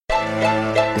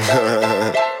I'm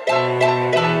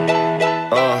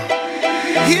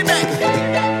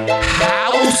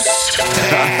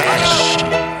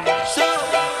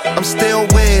still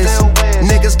Wiz.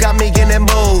 Niggas got me in that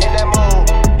mood.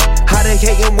 How they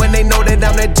hating when they know that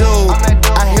I'm that dude?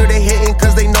 I hear they hating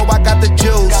cause they know I got the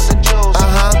juice.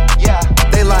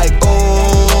 They like,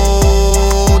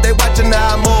 ooh, they watching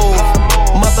how I move.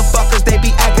 Motherfuckers, they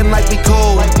be acting like we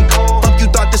cool. Fuck you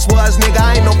thought this was, nigga,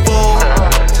 I ain't no fool.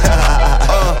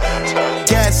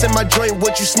 Gas in my joint,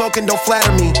 what you smoking, don't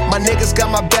flatter me. My niggas got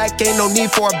my back, ain't no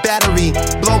need for a battery.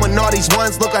 Blowing all these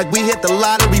ones, look like we hit the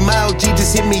lottery. My LG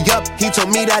just hit me up, he told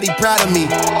me that he proud of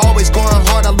me. Always going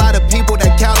hard, a lot of people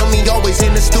that count on me. Always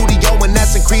in the studio, and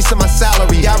that's increasing my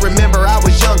salary. I remember I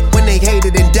was young when they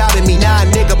hated and doubted me. Now a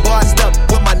nigga bossed up,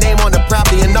 with my name on the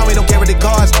property. And now we don't care what it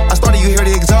costs. I started, you hear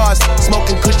the exhaust.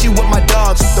 Smoking cushy with my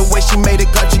dogs. The way she made it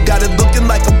cut, you got it looking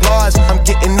like applause. I'm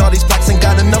getting all these plaques and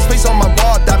got enough space on my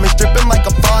wall. Diamonds dripping like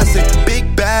a faucet.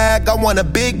 Big bag, I want a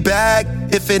big bag.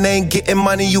 If it ain't getting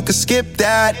money, you can skip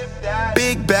that.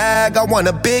 Big bag, I want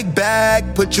a big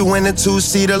bag. Put you in a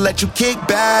two-seater, let you kick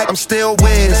back. I'm still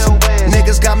Wiz.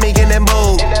 Niggas got me in that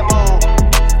mood.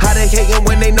 How they hating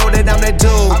when they know that I'm that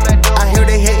dude? I hear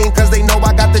they hating cause they know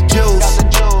I got the juice.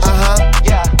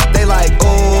 They like,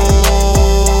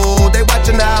 ooh, they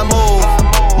watching how I move.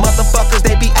 Motherfuckers,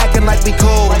 they be acting like we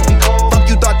cool. Fuck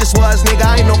you thought this was, nigga,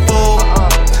 I ain't no fool.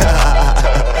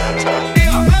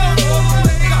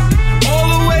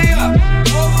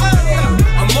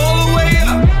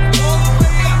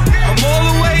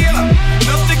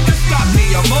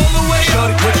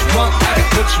 Shorty, what you want? I got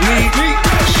what you need.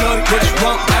 Shorty, what you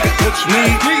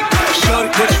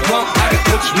want? I got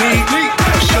what you need.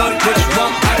 Shorty, what you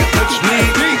want? I got what you need.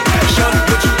 Shorty,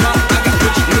 what you want? I got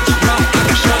what you want.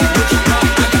 Shorty, what you want?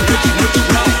 I got what you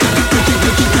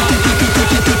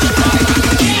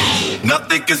want.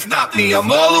 Nothing can stop me.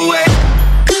 I'm all the way.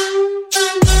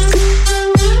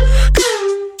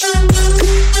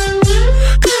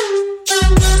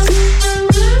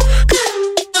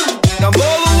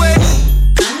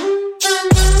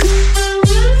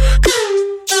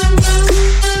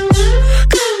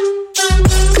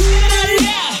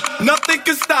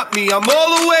 I'm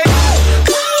all the way.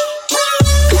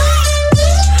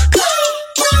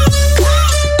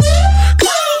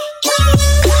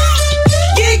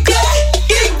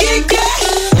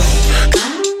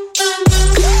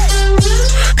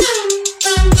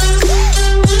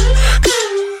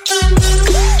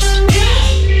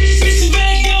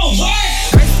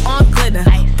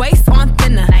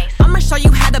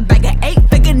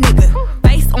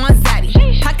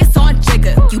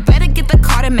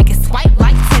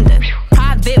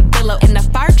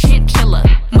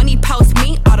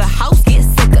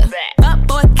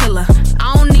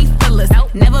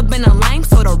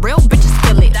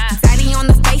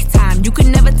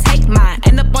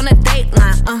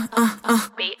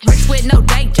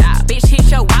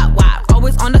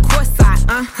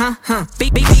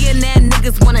 Billionaire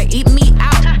niggas wanna eat me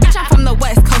out. Bitch, I'm from the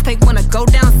West Coast, they wanna go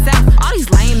down south. All these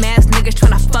lame ass niggas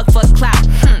tryna fuck for clout.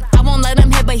 I won't let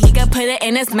him hit, but he can put it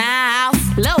in his mouth.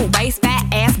 Low waist, fat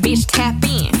ass bitch, tap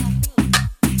in.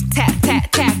 Tap,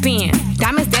 tap, tap in.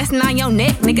 Diamonds dancing on your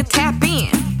neck, nigga, tap in.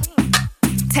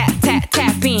 Tap, tap,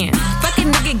 tap in.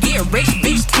 Fucking nigga get rich,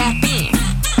 bitch, tap in.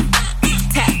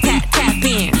 Tap, tap, tap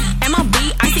in.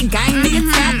 MLB, icy gang,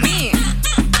 nigga, tap in.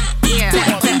 Yeah,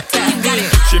 tap, tap, tap, you got it.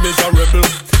 She miserable,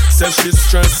 says she's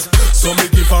stressed, so me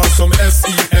give her some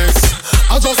SEX.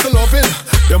 I just love it,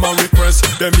 them a request.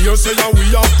 Them here say that we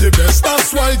have the best.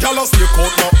 That's why y'all sneak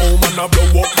out my home and I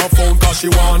blow up my phone, cause she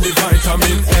want the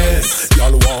vitamin S.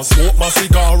 Y'all want smoke my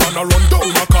cigar and I run down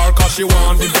my car, cause she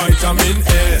want the vitamin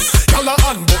S. Y'all a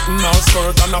unbutton her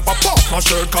skirt and I pop off my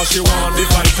shirt, cause she want the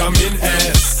vitamin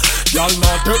S. Y'all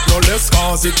not take no less,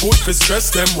 cause it good for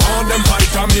stress. Them want them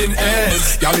vitamin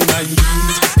S. Y'all in a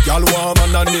heat, y'all warm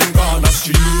and then gone a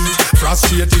street.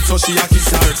 Frustrated so she a kiss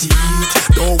her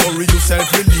teeth. Don't worry yourself,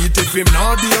 delete. If him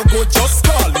not there good, just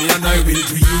call me and I will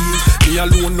tweet. Me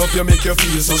alone love you, make you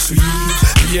feel so sweet.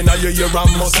 Pain in your ear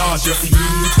and massage your feet.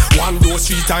 One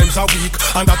dose 3 times a week,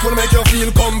 and that will make you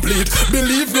feel complete.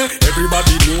 Believe me,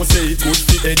 everybody knows say it good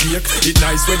for headache. It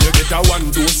nice when you get a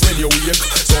 1 dose when you wake.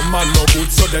 Some man no good,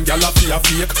 so them gyal a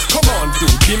fake. Come on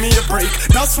dude, give me a break.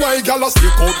 That's why gyal a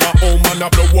stick out my home and I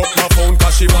blow up my phone,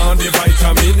 cause she want the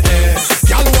vitamin S.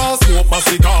 Gyal want smoke my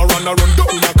cigar and I run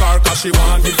down my car, cause she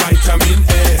want the vitamin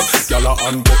S. Gyal a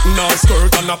unbutton her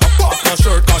skirt and I pop off my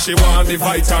shirt, cause she want the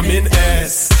vitamin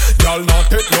S. Gyal not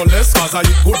take no less, cause I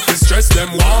eat good for stress. Them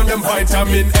want them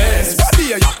vitamin S.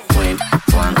 Body ya. Wing,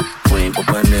 wang, wing,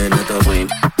 open another wing,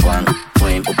 wang,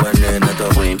 wing, open another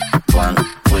wing, wang,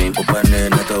 wing,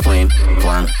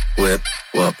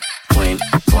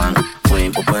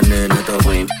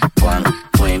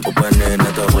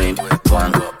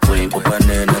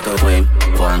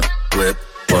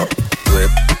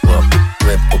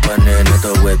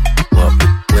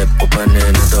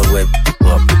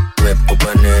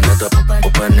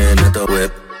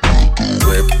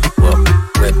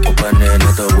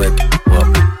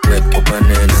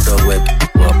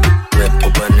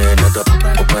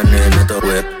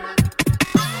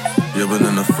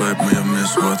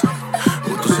 is wat.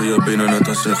 Hoe tussen je benen net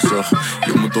een zigzag.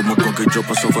 Je moet op mijn kokkie jop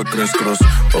alsof ik crisscross.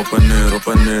 Op en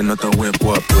neer, net een whip,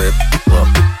 wap, whip, wap.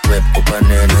 Whip, op en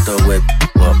neer, net een whip,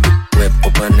 wap. Whip,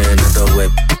 op en neer, net een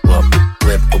whip, wap.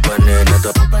 Whip, op en neer, net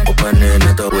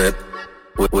een whip.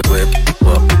 Whip, whip, whip,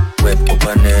 wap. Whip, op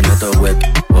en neer, net een whip,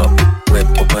 wap.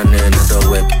 Whip, op en neer, net een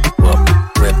whip, wap.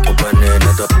 Whip, op en neer,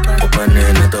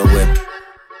 net een whip.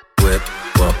 Whip,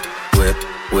 wap. Whip,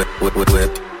 whip, whip, whip,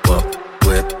 whip, wap.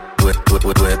 Whip, whip, whip,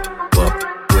 whip, whip, wap.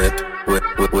 Whip, whip,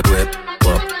 whip, whip, whip,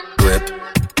 wap. Whip,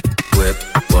 whip,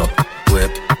 wap.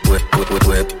 Whip, whip, whip, whip,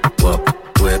 whip, wap.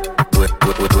 Whip, whip,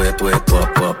 whip, whip, whip, whip,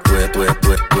 wap, wap. Whip, whip,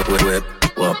 whip, whip, whip, whip,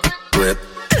 wap. Whip,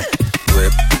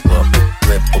 whip, wap.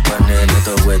 Whip, op en neer, net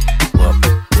een whip, wap.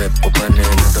 Whip, op en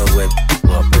neer, net een whip,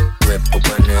 wap. Whip, op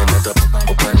en neer, net een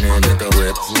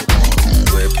whip.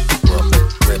 Whip, wap.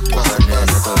 Whip, op en neer,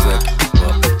 net een whip,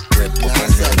 wap. Whip, op en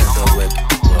neer, net een whip,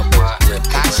 wap. Whip,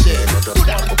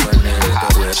 op en neer, net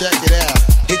een whip. Check it out.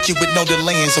 Hit you with no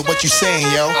delaying, so what you saying,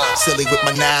 yo? Silly with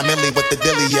my 9 milli with the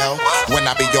dilly, yo. When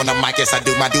I be on the mic, yes, I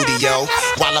do my duty, yo.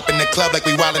 While up in the club like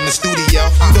we wild in the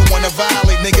studio. You don't wanna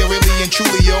violate, nigga, really and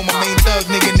truly, yo. My main thug,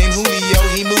 nigga named Julio,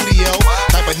 he moody, yo.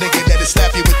 Type of nigga that'll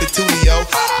slap you with the tulio.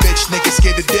 Bitch, nigga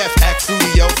scared to death, act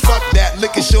fruity, yo. Fuck that,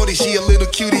 looking shorty, she a little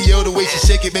cutie, yo. The way she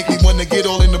shake it make me wanna get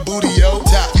all in the booty, yo.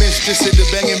 Top mistress in the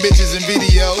banging bitches and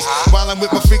videos. While I'm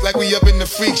with my freak like we up in the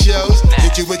freak shows.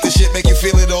 Hit you with the shit, make you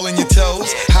feel it all in your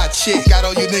toes. Hot chick, got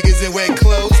all you niggas in wet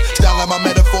clothes. Style my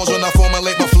metaphors when I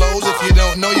formulate my flows. If you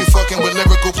don't know, you fucking with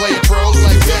lyrical player pros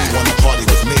like that. You wanna party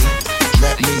with me?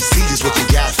 Let me see just what you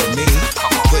got for me.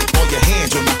 Put all your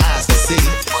hands with my eyes to see.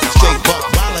 Straight buck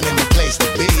wildin' in the place to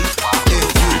be. If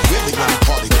you really wanna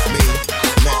party with me,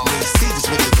 let me see just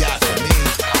what you got for me.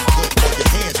 Put all your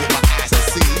hands with my eyes to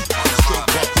see. Straight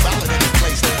buck wildin' in the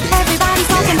place to be. Everybody's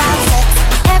talking about sex.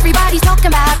 Everybody's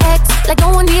talking about X. Like no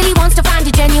one really wants to find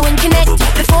a genuine connect.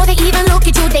 Before they even look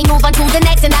at you, they move on to the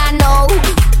next. And I know.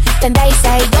 Then they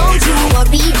say, don't you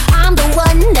worry, I'm the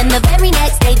one. Then the very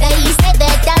next day they said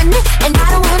they're done. And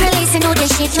I don't wanna listen to the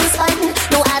shit you spun.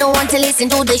 No, I don't want to listen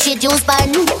to the shit you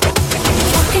spun.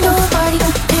 Walking to a party,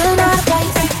 feeling out of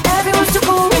place. Everyone's too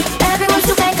cool, everyone's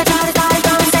too fake. I try to start a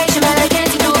conversation, but I can't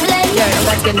seem to relate. Yeah,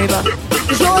 let's get me back.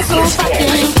 Cause you're so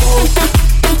fucking cool.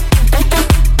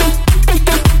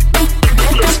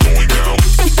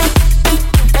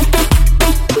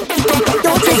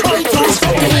 Don't just wait, you're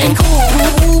fucking cool.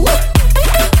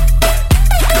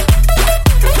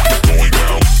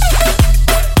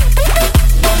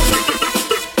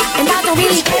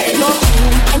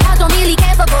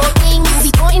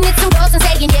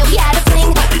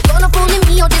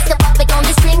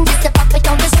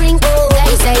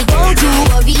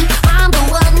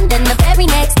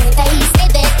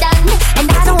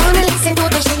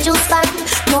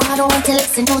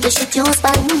 Listen to the shit you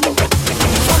spun.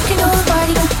 Walking to a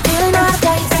party, feeling out of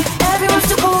place. Everyone's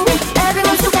too cool,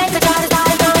 everyone's too fake. I try to start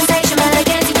a conversation, but I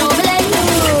can't seem to relate.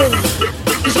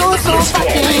 Cause you're so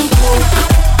fucking cool.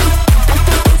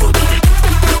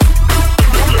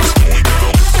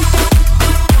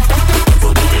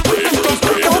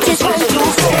 Don't just wait,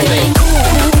 you're fucking cool.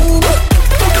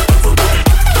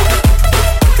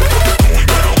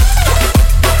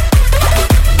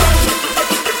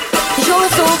 You're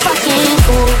so fucking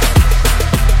cool.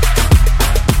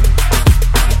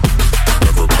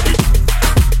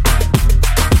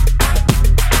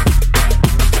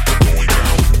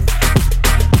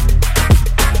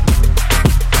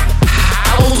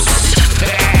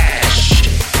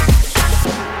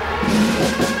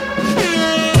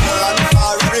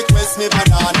 Request me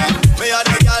banana. Me a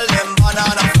the girl them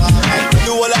banana farmer.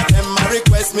 You all of them a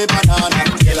request me banana.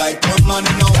 You like good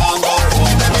money no one go.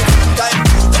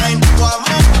 Time one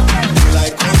more. You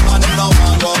like good money no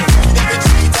one go. Every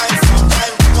 3 times,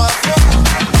 sometime you want more.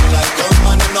 You like good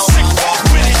money no one go.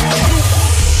 You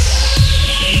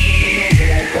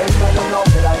like good money no.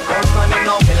 You like good money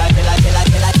no.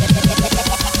 You like.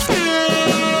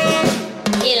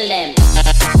 Kill them.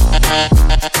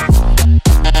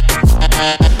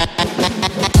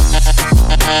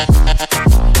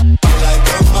 You like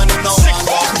good money no one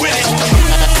go.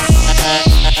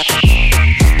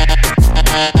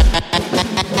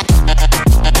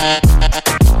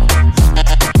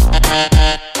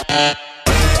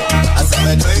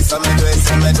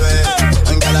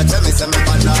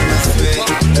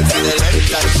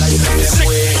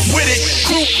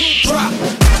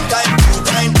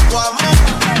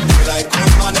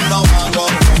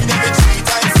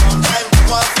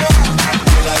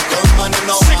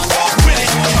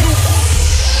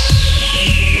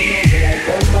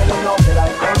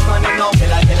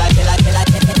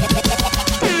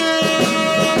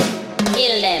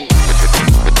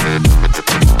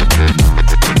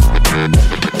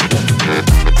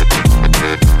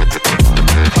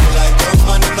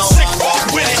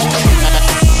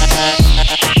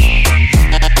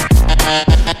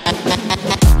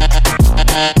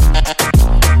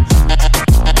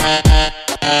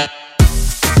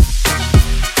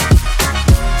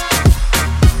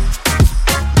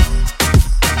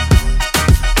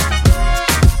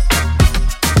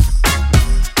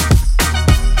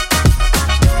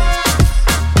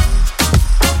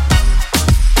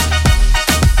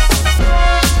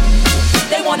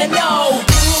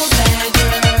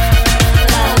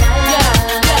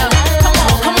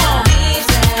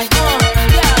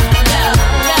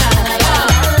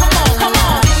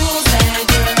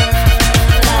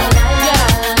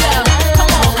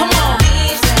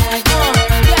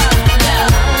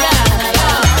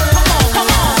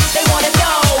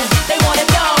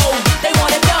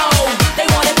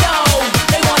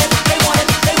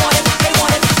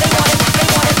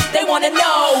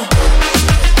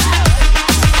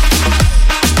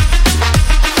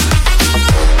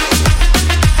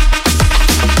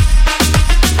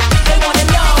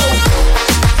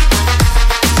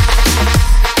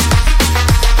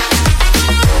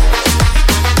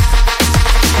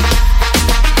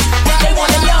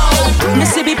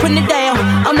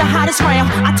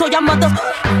 told y'all mother,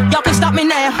 y'all can stop me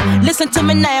now. Listen to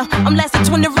me now, I'm lasting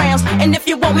 20 rounds. And if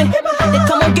you want me, then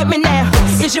come on get me now.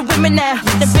 Is you with me now?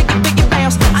 The biggie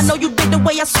bounce. I know you dig the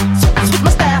way I switch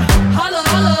my style. Holla,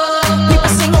 holla. People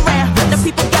sing around, the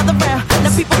people gather round,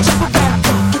 the people jump around.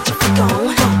 Get your freak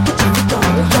on, get your freak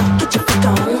on, get your freak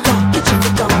on, get your freak on, get your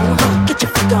freak on, get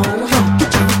your freak on, get your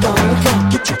freak on, get your freak on, get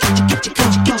your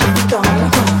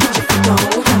freak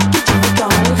on, get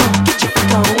your freak on, get your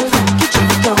freak on, get your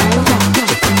freak on, get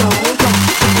your freak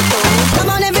on. Come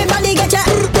on, everybody, get your.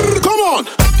 Come on.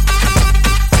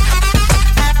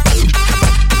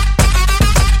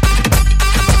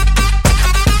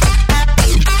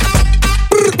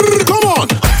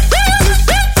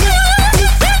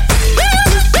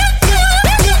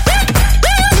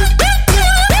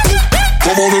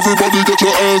 Come on, everybody, get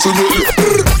your hands in the air.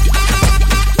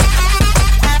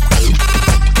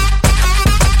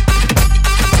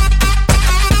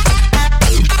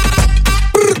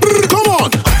 Come on.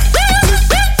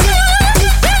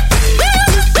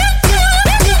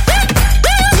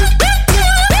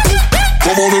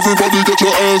 Come on, everybody, get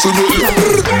your hands in the air.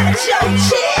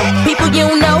 People you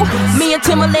don't know, me and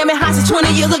Timberland been high since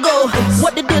 20 years ago.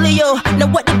 What the dealio? Now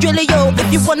what the drillio?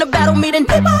 If you wanna battle me, then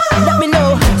let me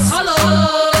know. Hello,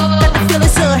 got the feeling,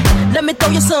 son. Let me throw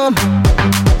you some.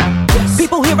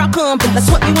 People, here I come. Let's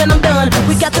sweat me when I'm done.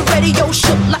 We got the radio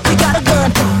shook like we got a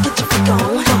gun. Get your freak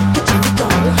on, get your freak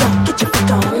on, get your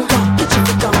freak on, get your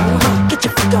freak on, get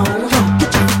your freak on, get your freak on,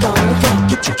 get your freak on, get your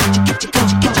freak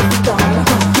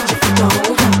on, get your freak on,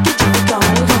 get your freak on,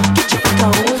 get your freak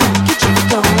on, get your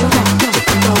freak on, get your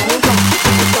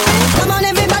freak on. Come on,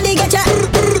 everybody, get your.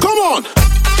 Come on.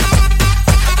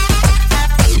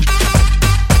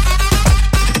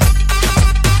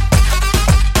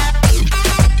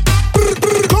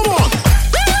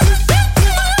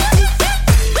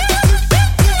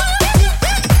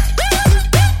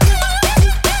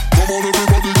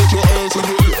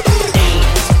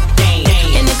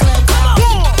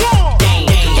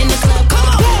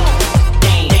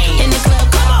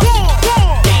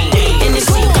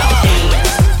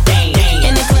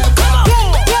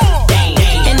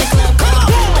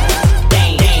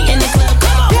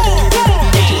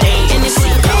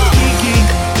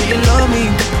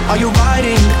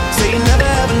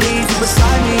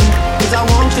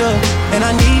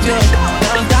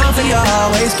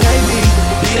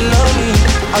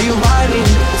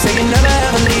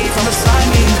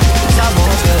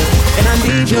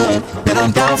 And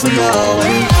I'm down for you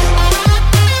always.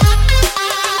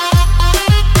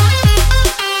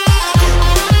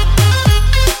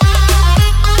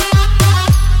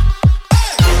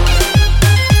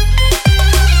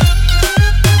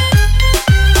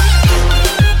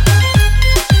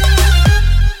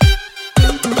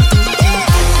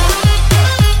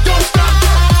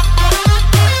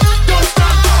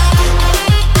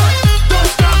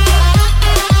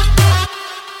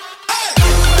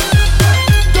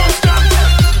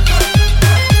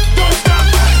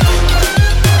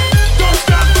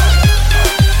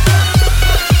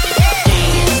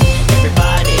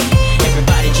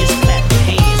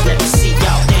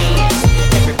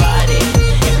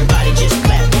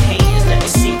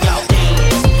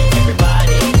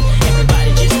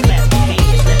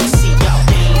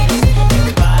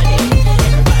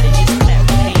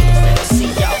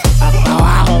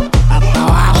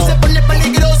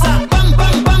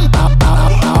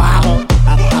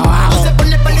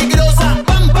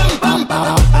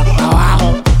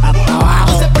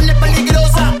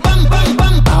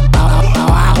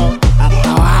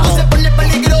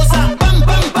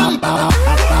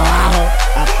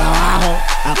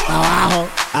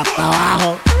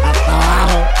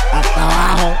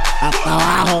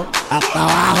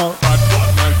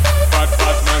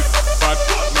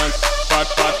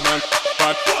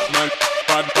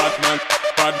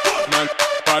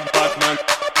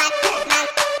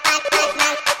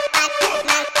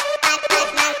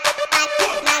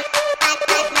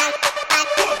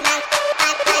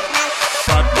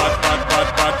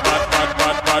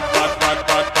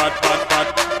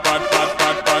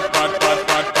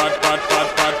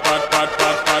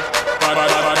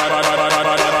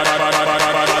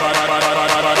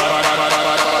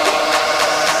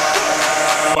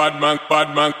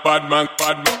 bad man, bad man,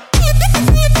 bad man.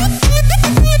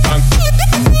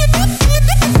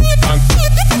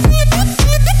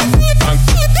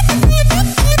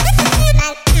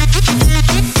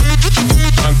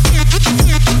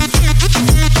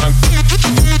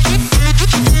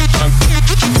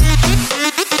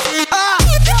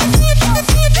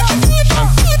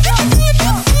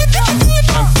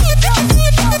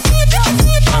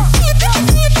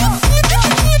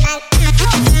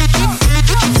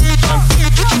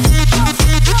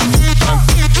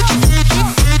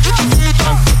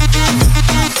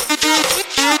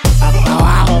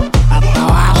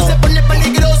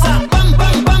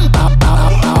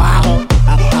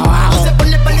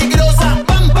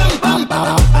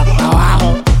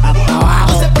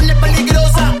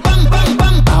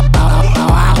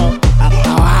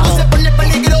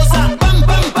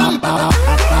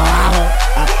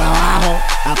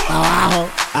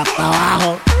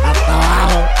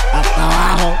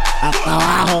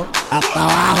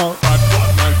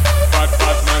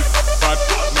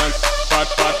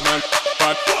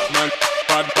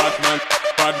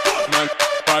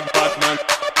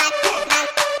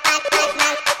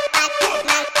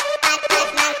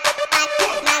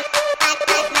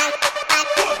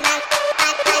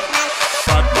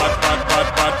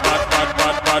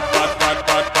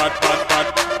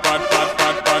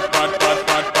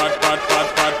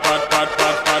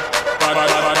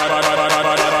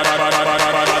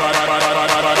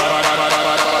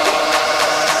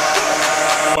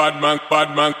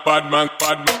 bad man, bad man,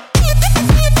 bad man.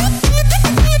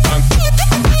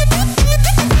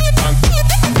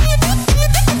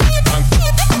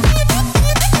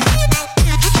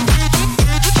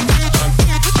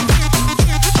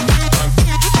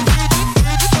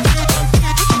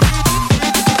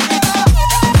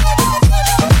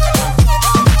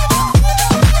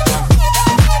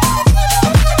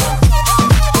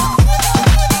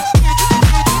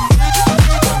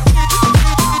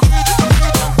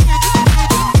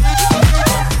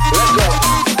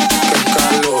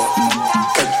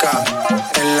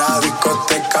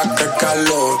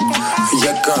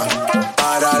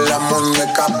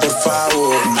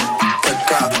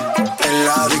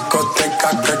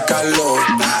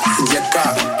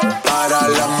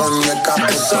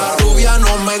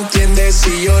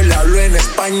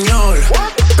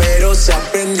 Pero se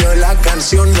aprendió la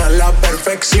canción a la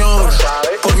perfección.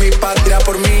 Por mi patria,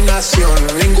 por mi nación,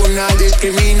 ninguna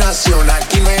discriminación.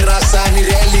 Aquí no hay raza ni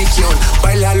religión,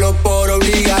 bailalo por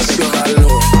obligación.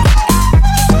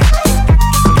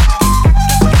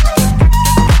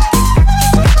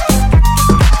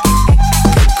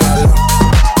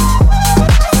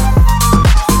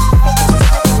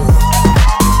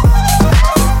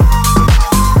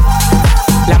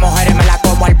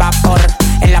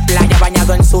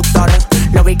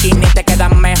 Los bikinis te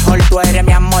quedan mejor, tú eres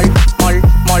mi amor, mol,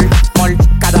 mol, mol.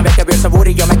 Cada vez que veo ese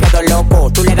booty yo me quedo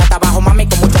loco. Tú le das trabajo, mami,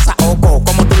 con mucho saoco.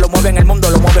 Como tú lo mueves en el mundo,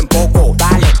 lo mueven poco.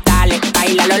 Dale, dale,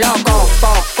 baila lo loco.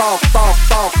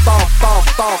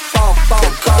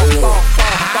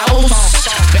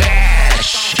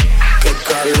 Qué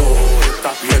calor,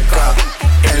 yeca.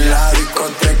 En la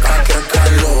discoteca, qué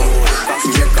calor,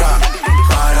 yeca.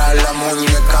 Para la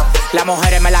muñeca. Las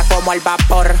mujeres me la como al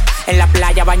vapor. En la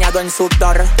playa bañado en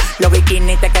sudor. Los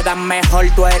bikinis te quedan mejor.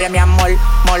 Tú eres mi amor,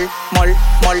 mol, mol,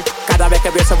 mol. Cada vez que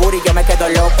veo ese booty yo me quedo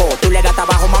loco. Tú le das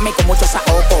trabajo, mami, con mucho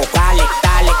saoco. Dale,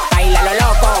 dale, baila lo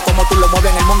loco. Como tú lo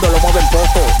mueves en el mundo, lo mueven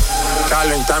poco.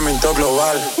 Calentamiento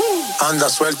global. Anda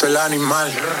suelto el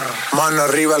animal. Mano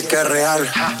arriba el que es real.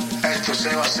 Esto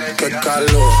se va a hacer. Qué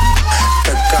calor,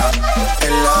 yeca.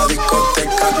 En la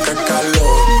discoteca, qué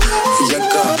calor,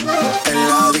 yeca. En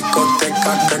la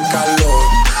discoteca, qué calor,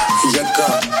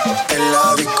 yeca. En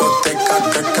la discoteca,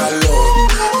 qué calor,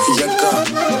 yeca.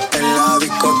 En la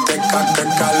discoteca, qué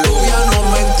calor. Ya no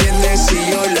me entiende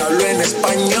si yo le hablo en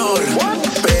español,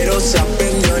 pero se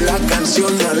aprendió la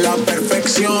canción a la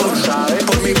perfección.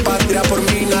 Por mi patria, por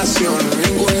mi nación,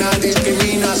 ninguna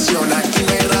discriminación. Aquí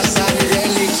no hay raza ni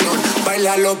religión,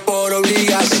 bailalo por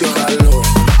obligación.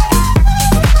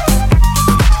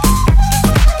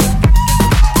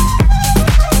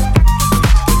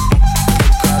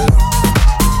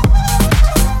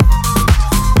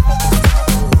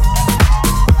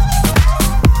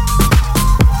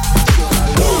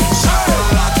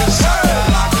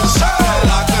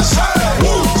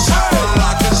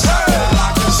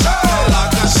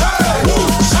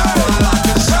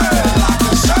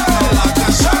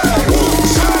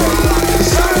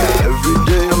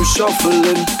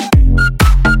 Shuffling.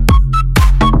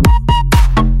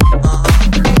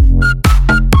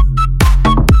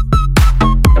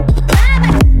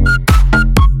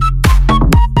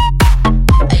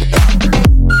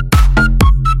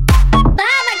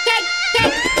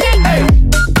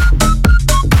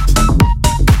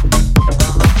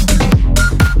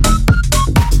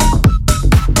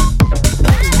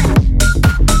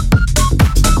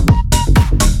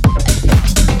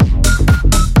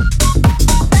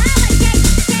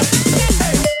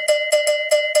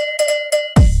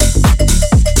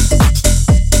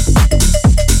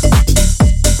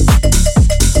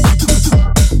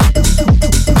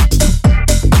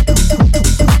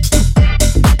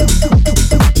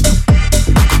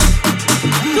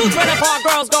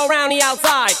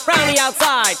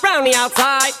 Round the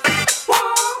outside.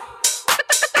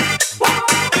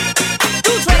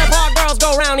 Two trailer park girls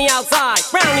go round the outside,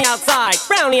 round the outside,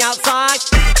 round the outside.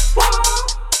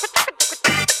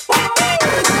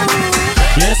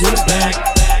 Guess who's back?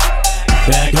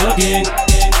 Back again.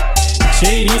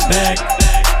 Shady's back.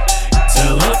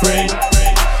 Tell a friend.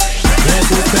 Guess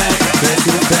who's back? Guess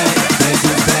who's back? Guess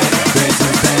who's back? Guess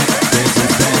who's back? Guess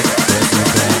who's back? Guess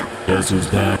who's back? Guess who's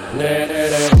back?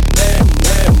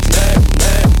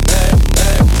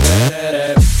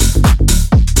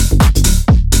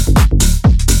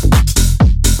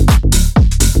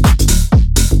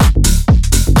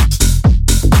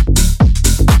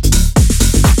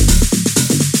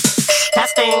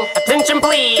 Attention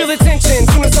please. Feel the tension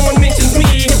soon as someone mentions me.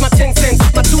 Here's my 10 cents,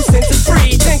 my 2 cents is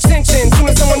free. Tension soon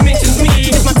as someone mentions me.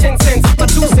 Here's my 10 cents, my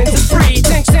 2 cents is free.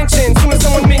 Tension soon as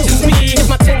someone mentions me. Here's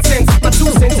my 10 cents, my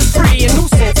 2 cents is free. And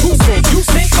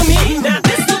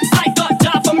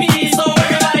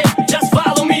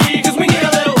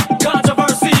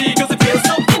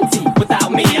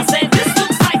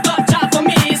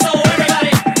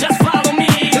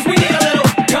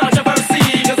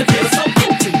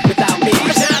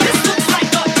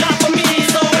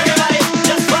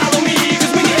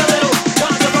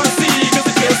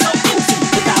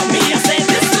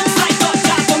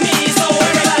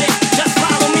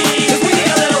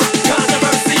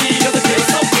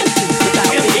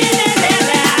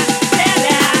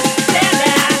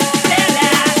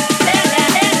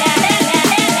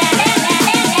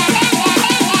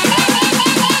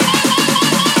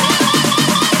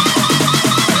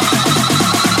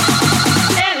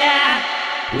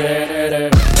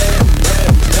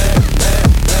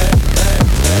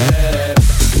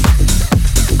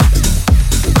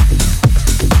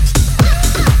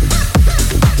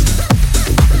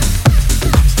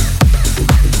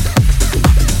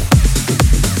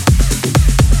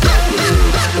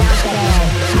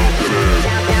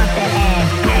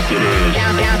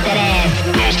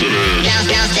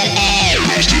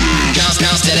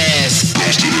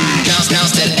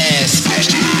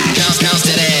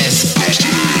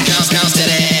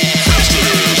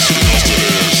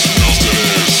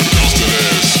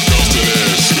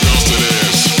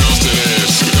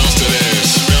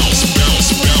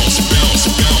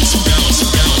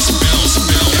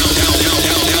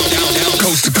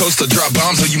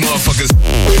rhymes on you motherfuckers.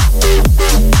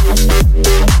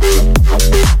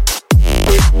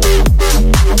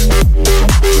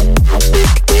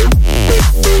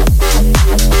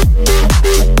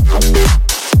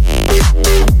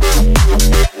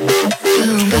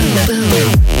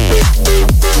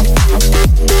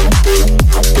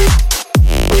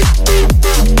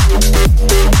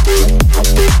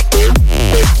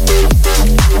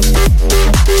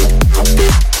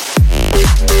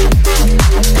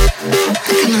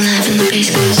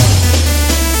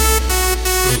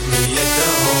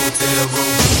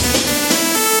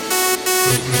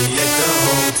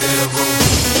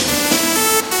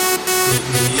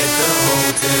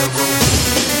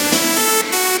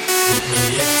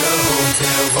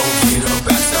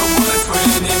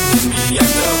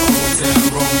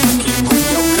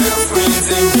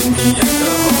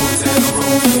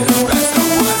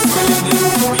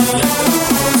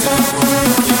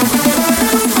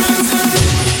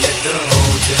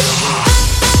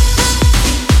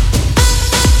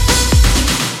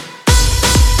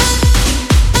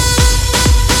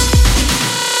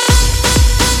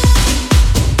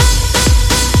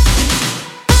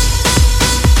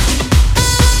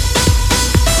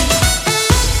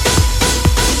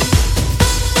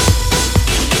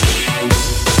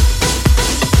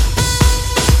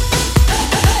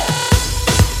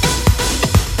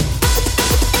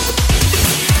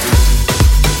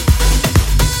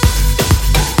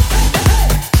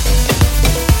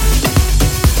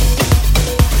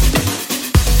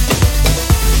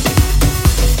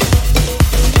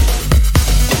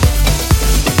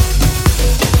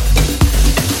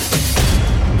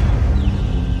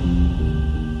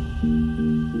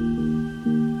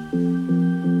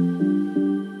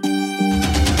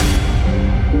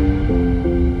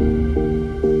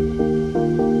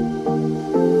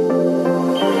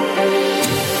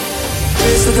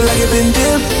 Looking like it been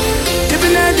dipped.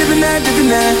 Dipping that, dipping that,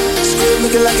 dipping that. Script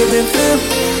looking like it been flipped.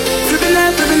 Flipping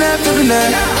that, flipping that, flipping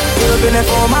that. Pull up in that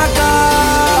for my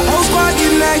car. Whole squad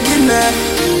getting that, getting that.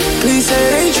 Please say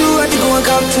it ain't true. I think go and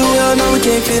cop too well. No, we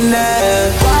can't fit in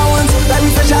that. Wild ones, like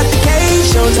me fresh out the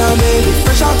cage. Showtime, baby.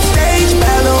 Fresh off the stage.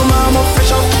 Bad little mama,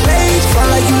 fresh off the page. Fly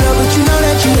like you love, but you know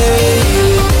that you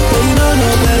hate. But you know no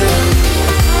better.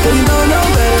 But you know no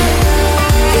better.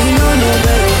 But you know no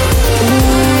better.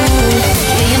 Ooh.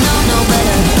 Yeah, you know no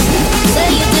better. Say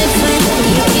you're different,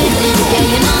 you get it. Yeah,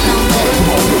 you know no better.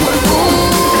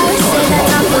 Ooh, say that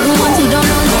time for the ones who don't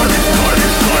know no better.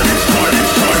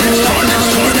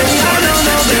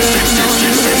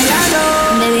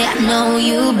 Maybe I know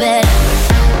you better.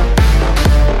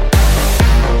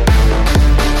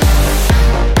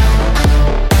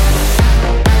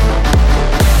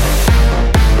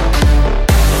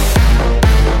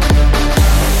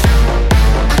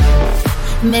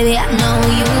 Maybe I know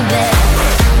you better.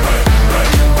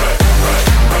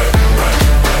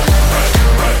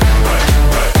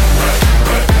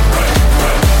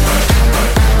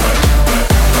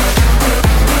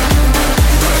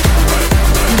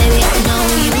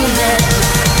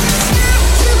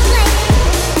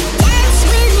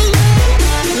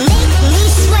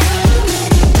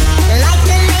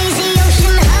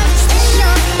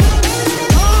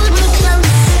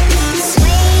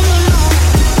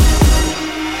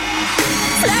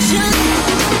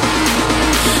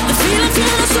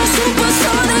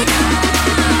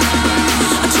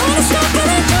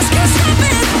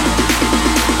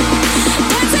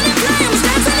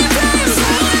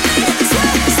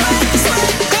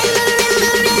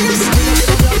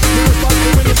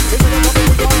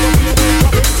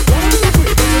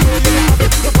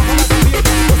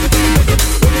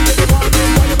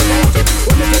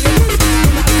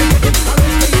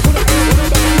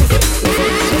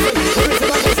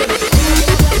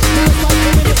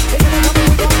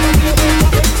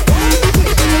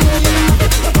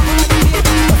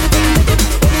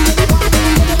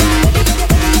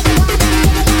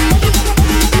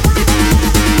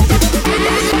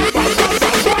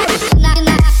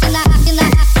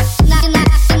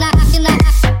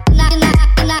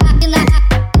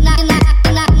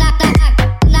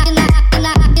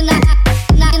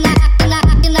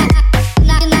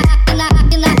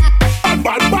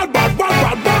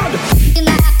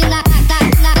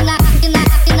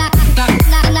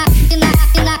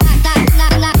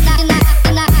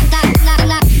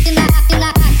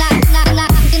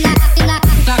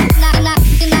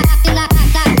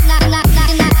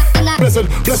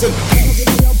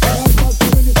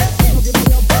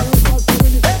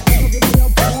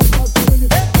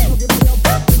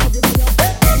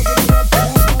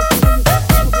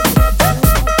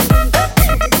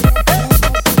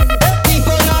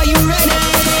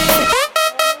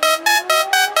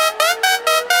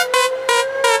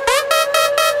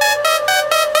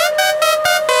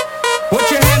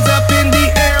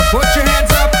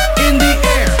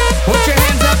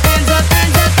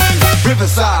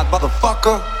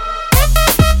 motherfucker.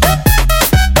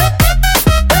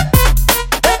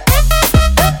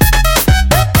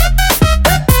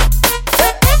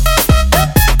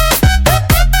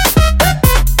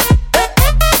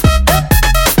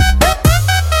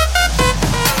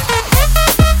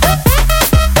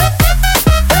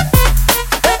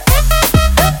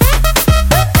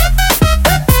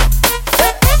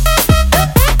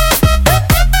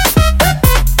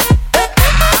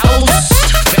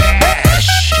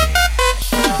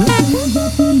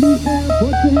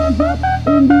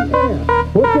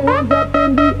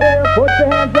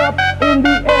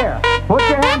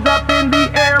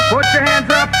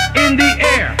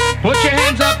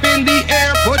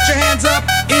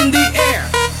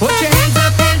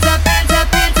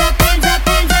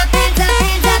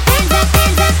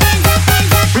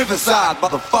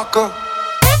 Motherfucker.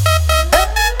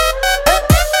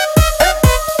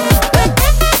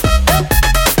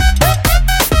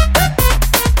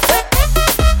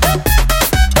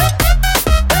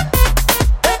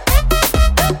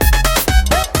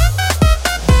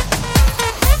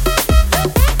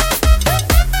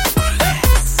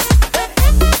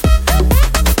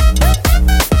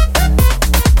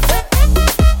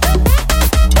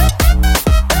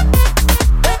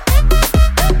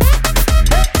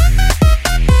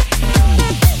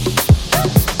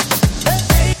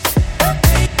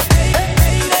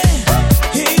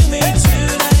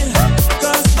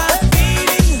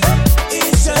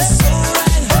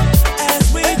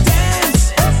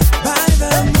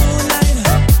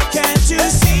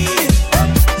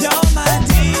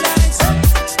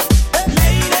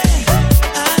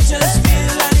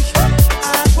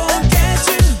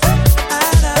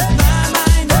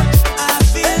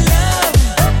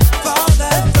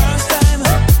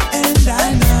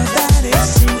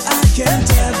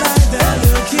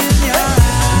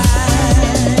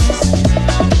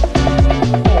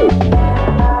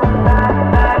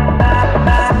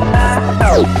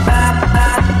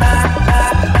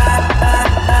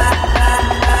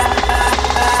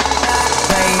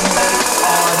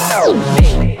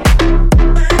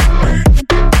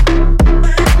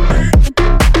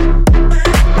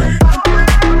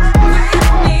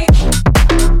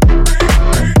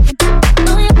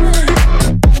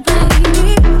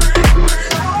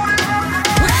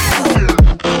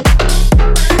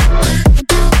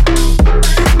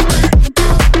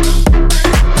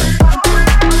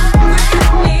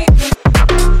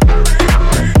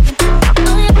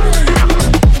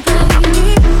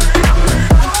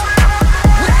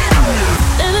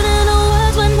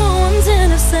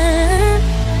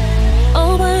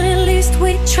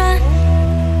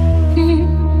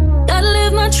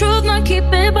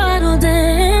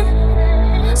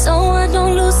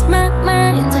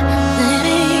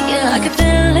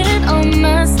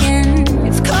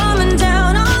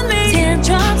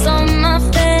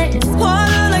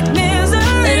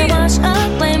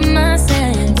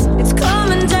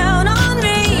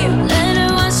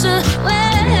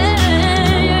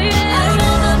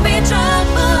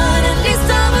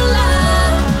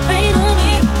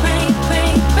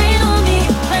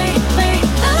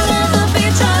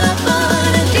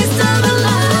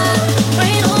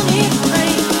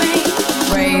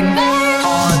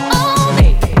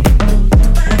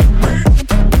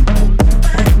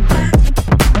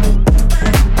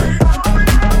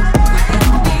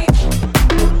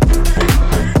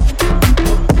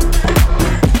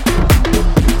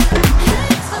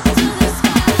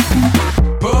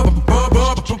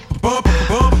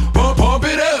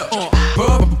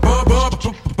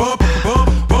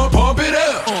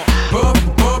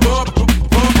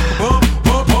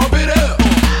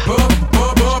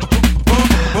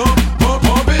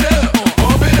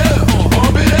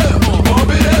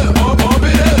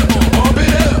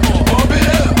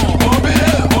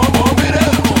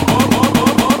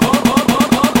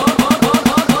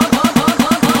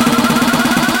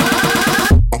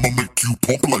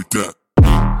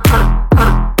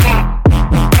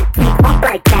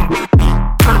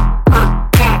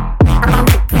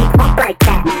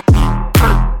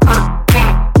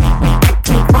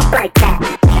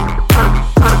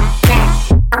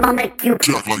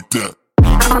 Jack like that.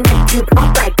 I'ma make you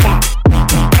pump like that.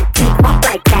 Make you pump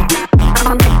like that.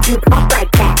 I'ma make you pump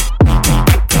like that.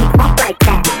 Make you pump like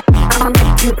that. I'ma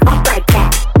make you pump like that.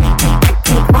 Make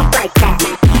you pump like that.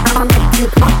 I'ma make you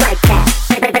pump like that.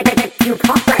 Make you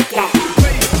pump like that.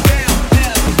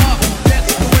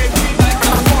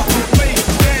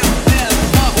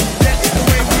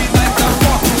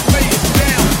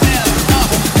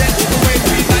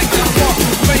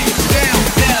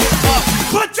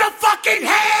 Put your fucking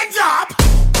hands up!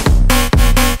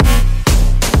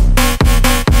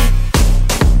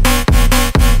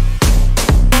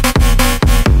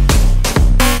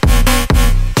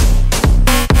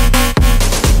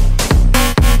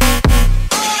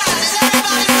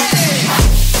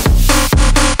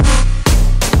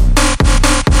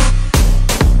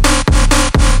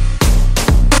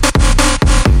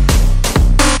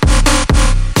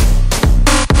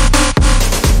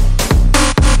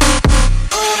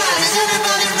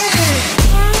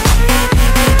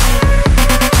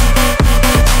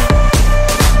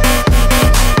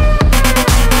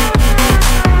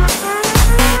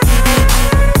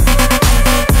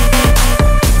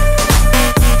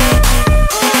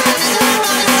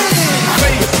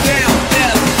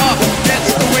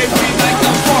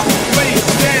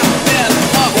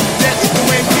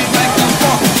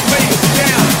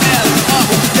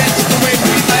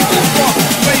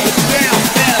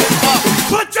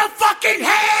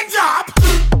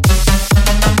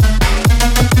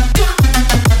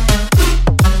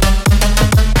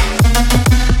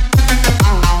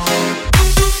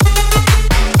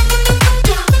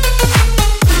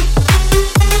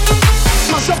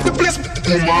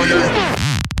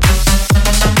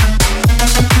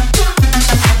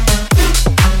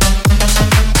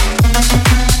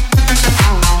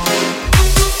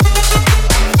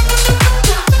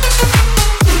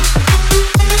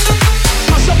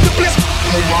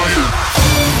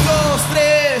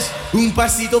 Un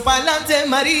pasito para adelante,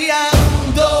 María.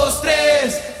 1, 2,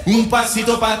 3. Un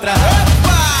pasito para atrás.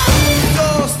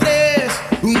 1, 2, 3.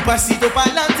 Un pasito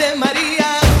para adelante,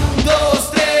 María. 1,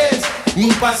 2, 3.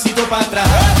 Un pasito para atrás.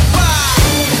 1,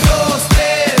 2,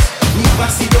 3. Un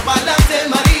pasito para adelante,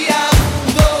 María.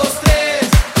 1, 2, 3.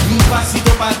 Un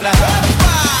pasito para atrás.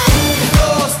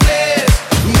 1, 2, 3.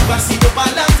 Un pasito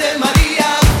para adelante, María.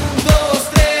 1, 2,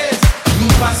 3. Un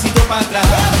pasito para atrás.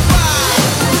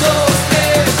 1, 2, 3.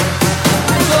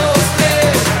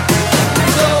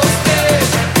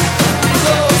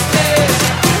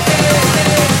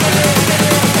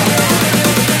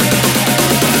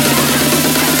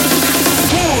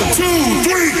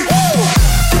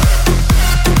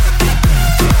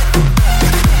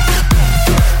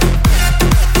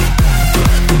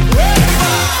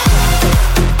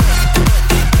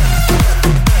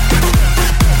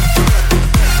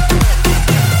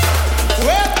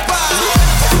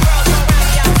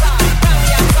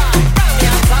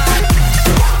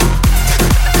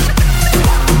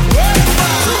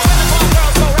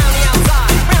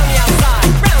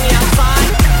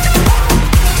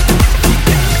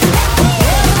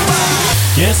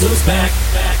 Guess who's back?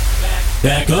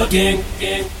 Back again.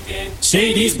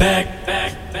 Shady's back.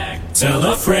 Tell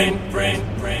a friend.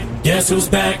 Guess who's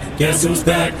back? Guess who's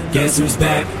back? Guess who's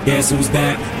back? Guess who's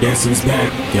back? Guess who's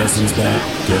back? Guess who's back?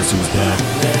 Guess who's back?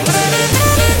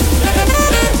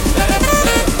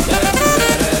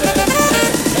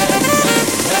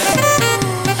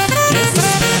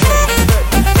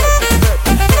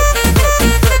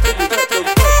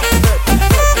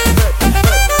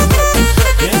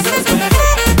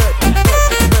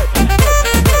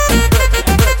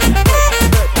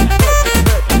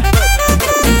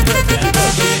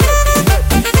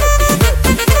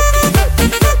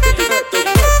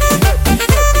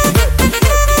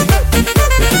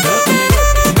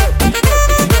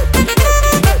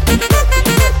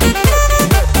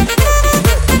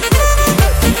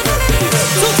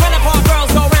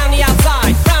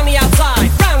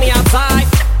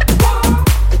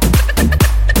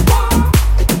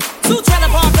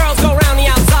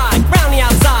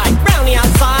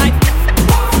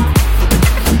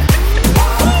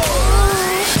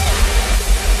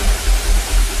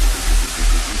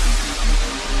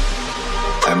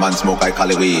 Man smoke, I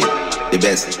call it weed, the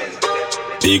best.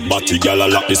 Big body gal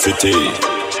lock the city.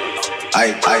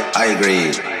 I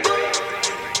agree.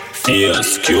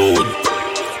 Fierce, cute.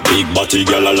 Big body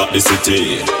gal lock the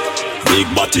city. Big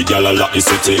body gal lock the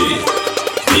city.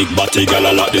 Big body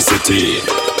gal lock the city.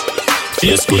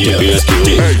 Fierce, cute, fierce,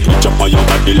 cute. Jump on your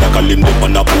body like a limb up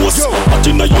on a post. Hot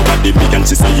inna your body, me and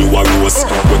sister you a roast.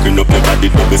 Working up your body,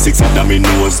 double six inna me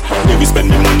nose. Baby spend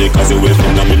me money 'cause you wait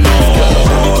inna me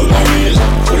nose.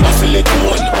 Full of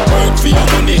silicone, work for your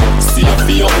money, save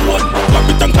for your own. Clap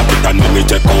it and let me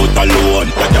take out alone.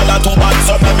 The girl are too bad,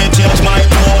 so let me change my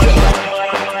tone.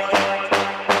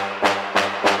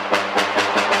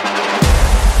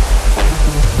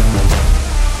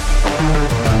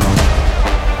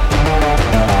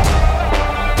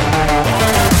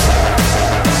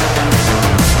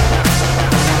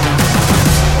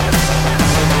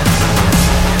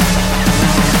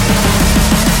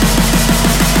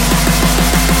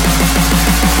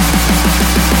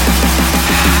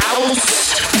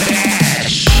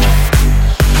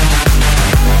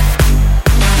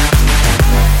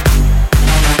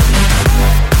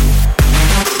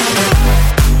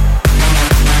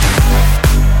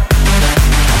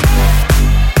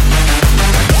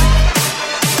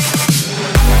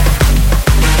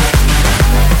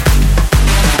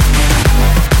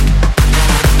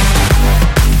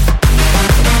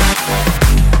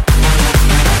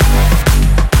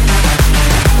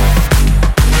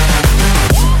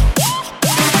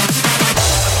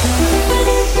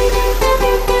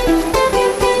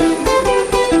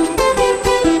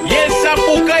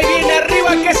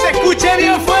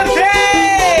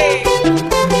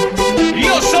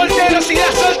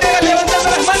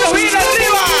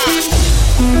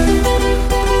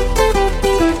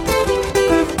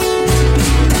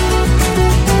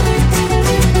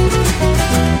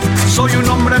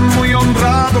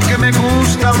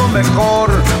 Mejor,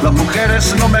 las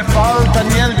mujeres no me faltan,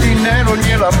 ni el dinero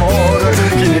ni el amor.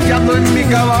 Jineteando en mi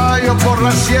caballo por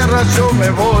las sierras yo me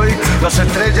voy. Las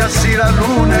estrellas y la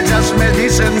luna ellas me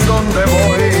dicen dónde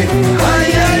voy.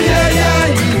 Ay, ay, ay,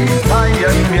 ay, ay,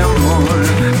 ay, mi amor.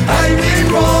 Ay, mi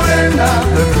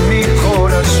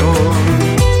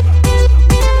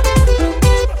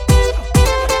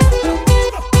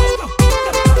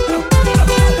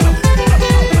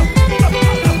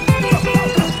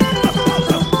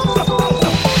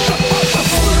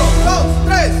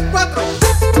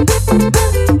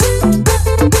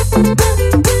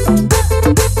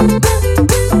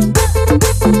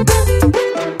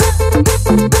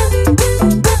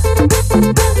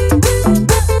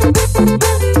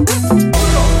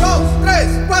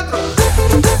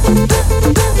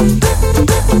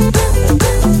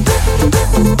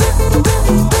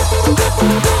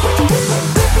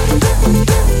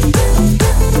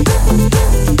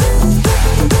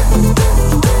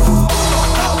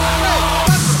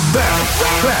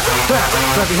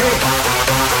your head.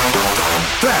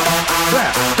 Clap,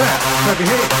 clap, clap, clap your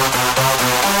head.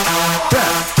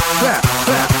 Clap, clap,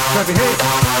 clap, clap your head.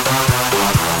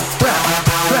 Clap,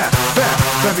 clap, clap,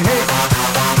 clap your head.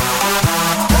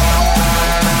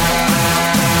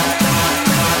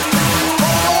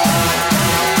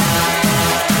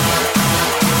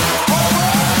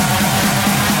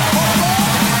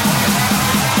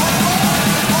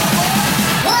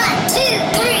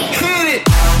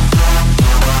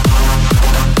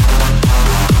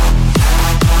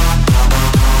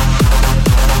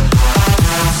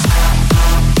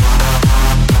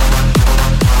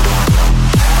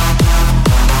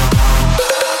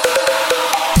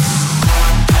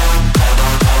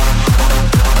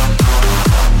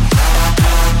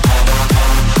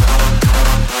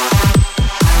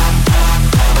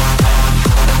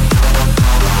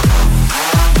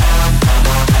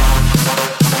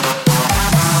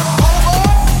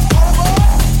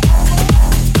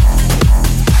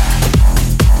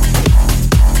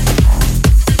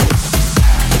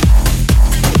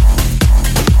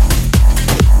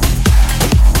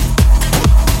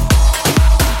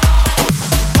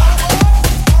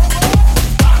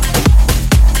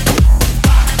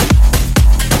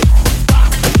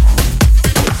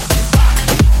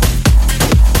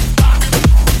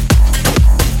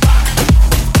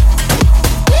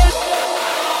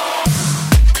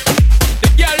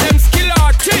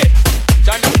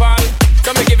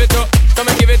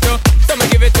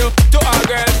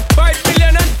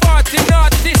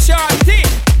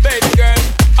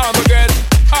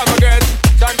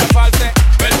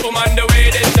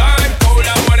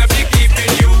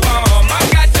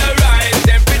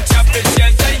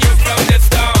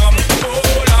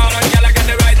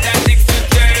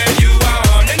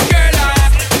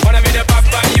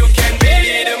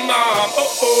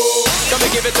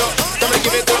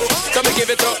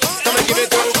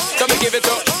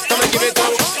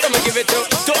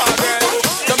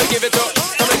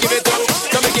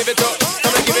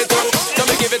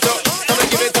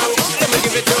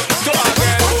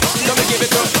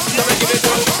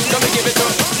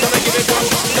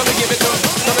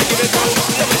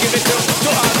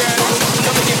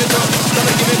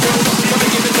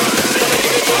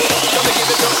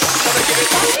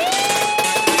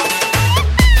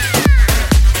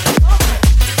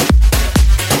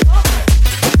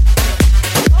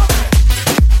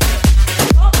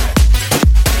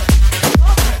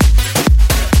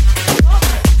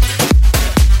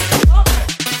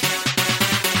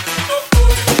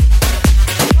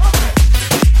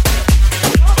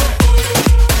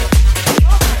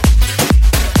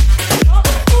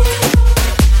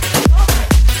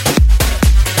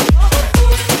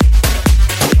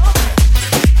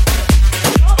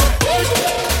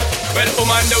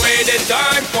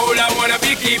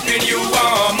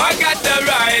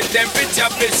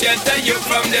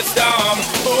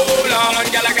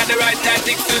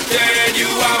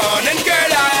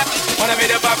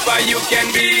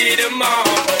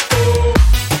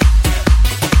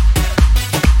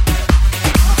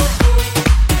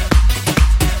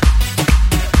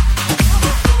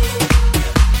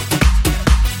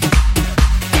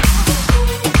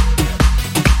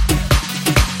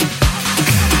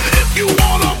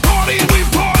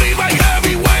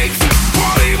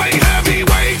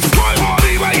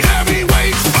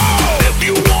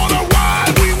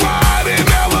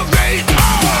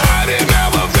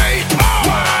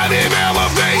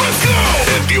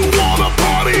 If you wanna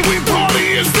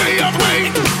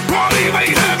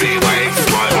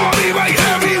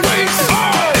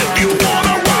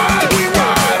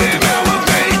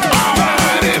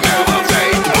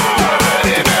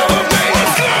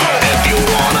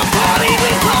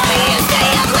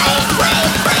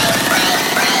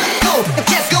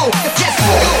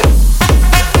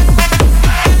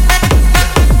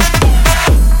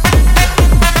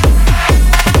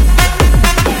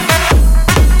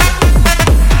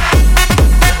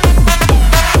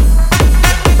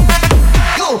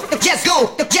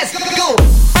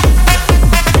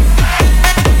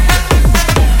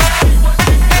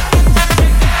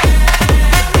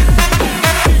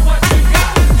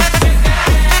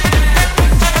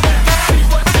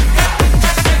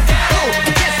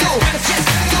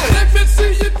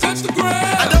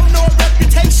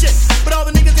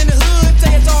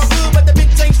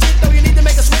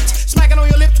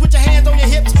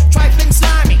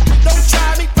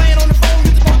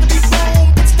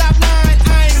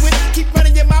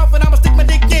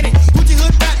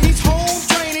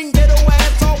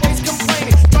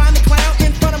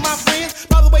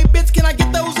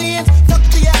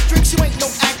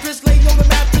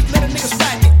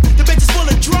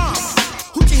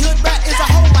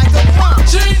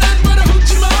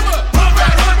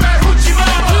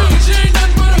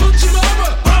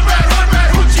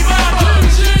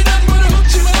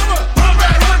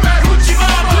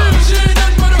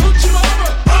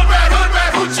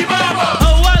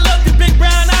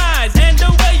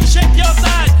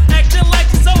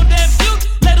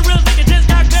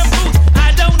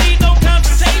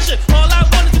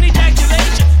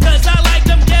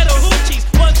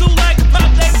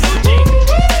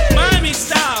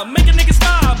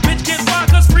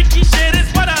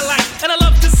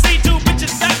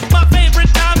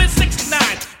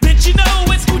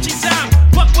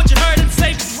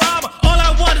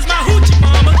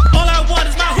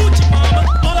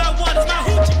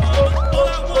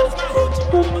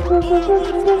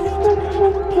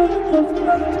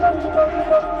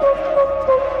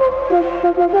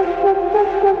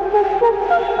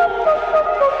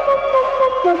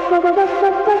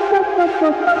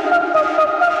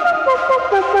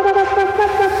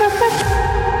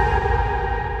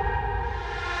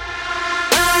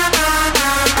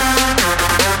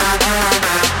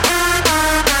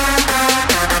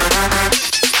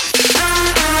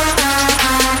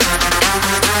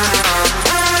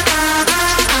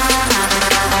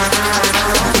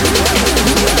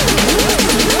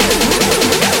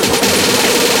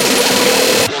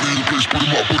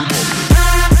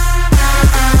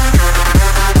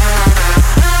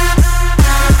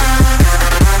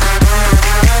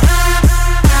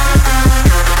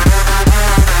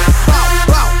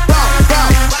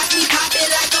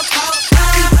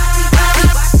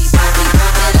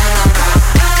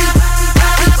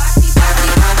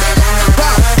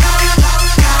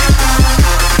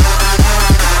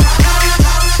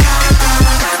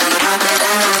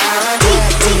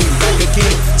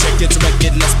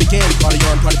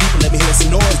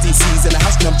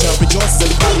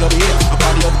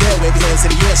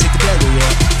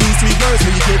These 3 words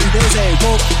when you get these days ain't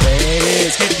broke.